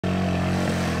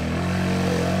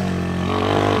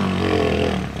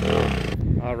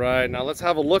All right, now let's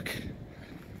have a look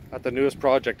at the newest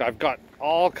project. I've got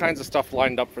all kinds of stuff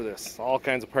lined up for this, all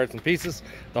kinds of parts and pieces.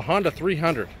 The Honda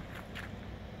 300,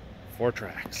 4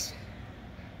 tracks.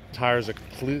 Tires are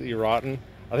completely rotten.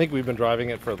 I think we've been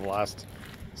driving it for the last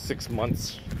 6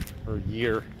 months or a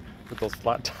year with those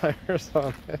flat tires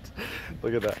on it.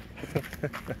 Look at that.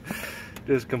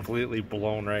 Just completely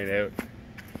blown right out.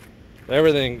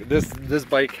 Everything, this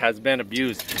bike has been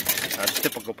abused. That's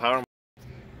typical power.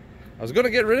 I was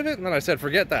gonna get rid of it, and then I said,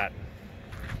 forget that.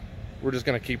 We're just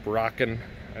gonna keep rocking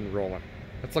and rolling.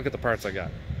 Let's look at the parts I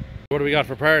got. What do we got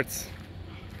for parts?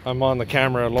 I'm on the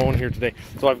camera alone here today.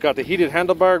 So I've got the heated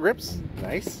handlebar grips,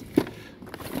 nice.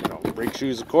 You know, brake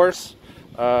shoes, of course.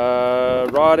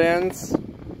 Rod ends,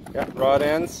 yeah, rod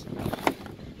ends.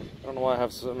 I don't know why I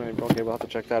have so many. Okay, we'll have to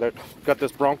check that out. Got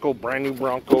this Bronco, brand new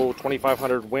Bronco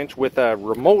 2500 winch with a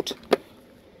remote,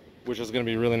 which is gonna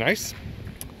be really nice.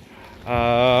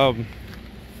 Got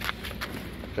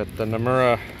the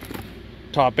Nomura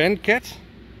top end kit,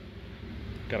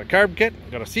 got a carb kit,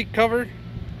 got a seat cover,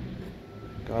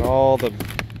 got all the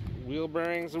wheel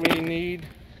bearings we need,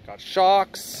 got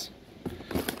shocks.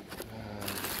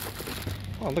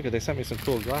 Oh look at, they sent me some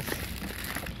cool glass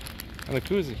and a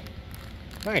koozie,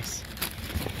 nice.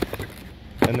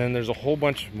 And then there's a whole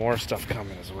bunch more stuff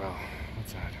coming as well.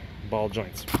 What's that? Ball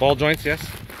joints, yes.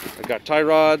 I got tie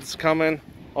rods coming,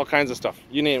 all kinds of stuff,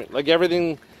 you name it. Like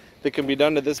everything that can be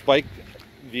done to this bike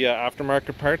via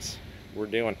aftermarket parts, we're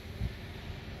doing.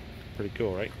 Pretty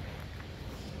cool, right?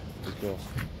 Pretty cool.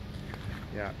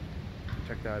 Yeah,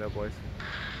 check that out, boys.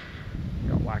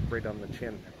 Got whacked right on the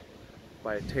chin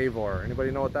by a Tavor. Anybody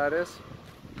know what that is?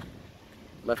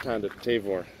 Left-handed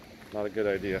Tavor. Not a good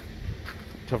idea.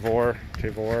 Tavor,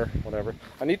 whatever.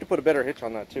 I need to put a better hitch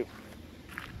on that too.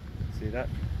 See that?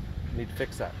 I need to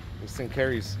fix that. This thing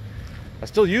carries. I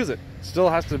still use it. Still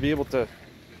has to be able to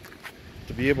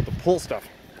pull stuff.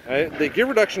 The gear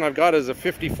reduction I've got is a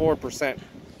 54%.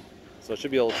 So I should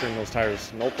be able to turn those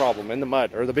tires no problem in the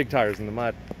mud, or the big tires in the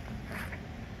mud.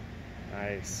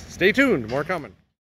 Nice. Stay tuned, more coming.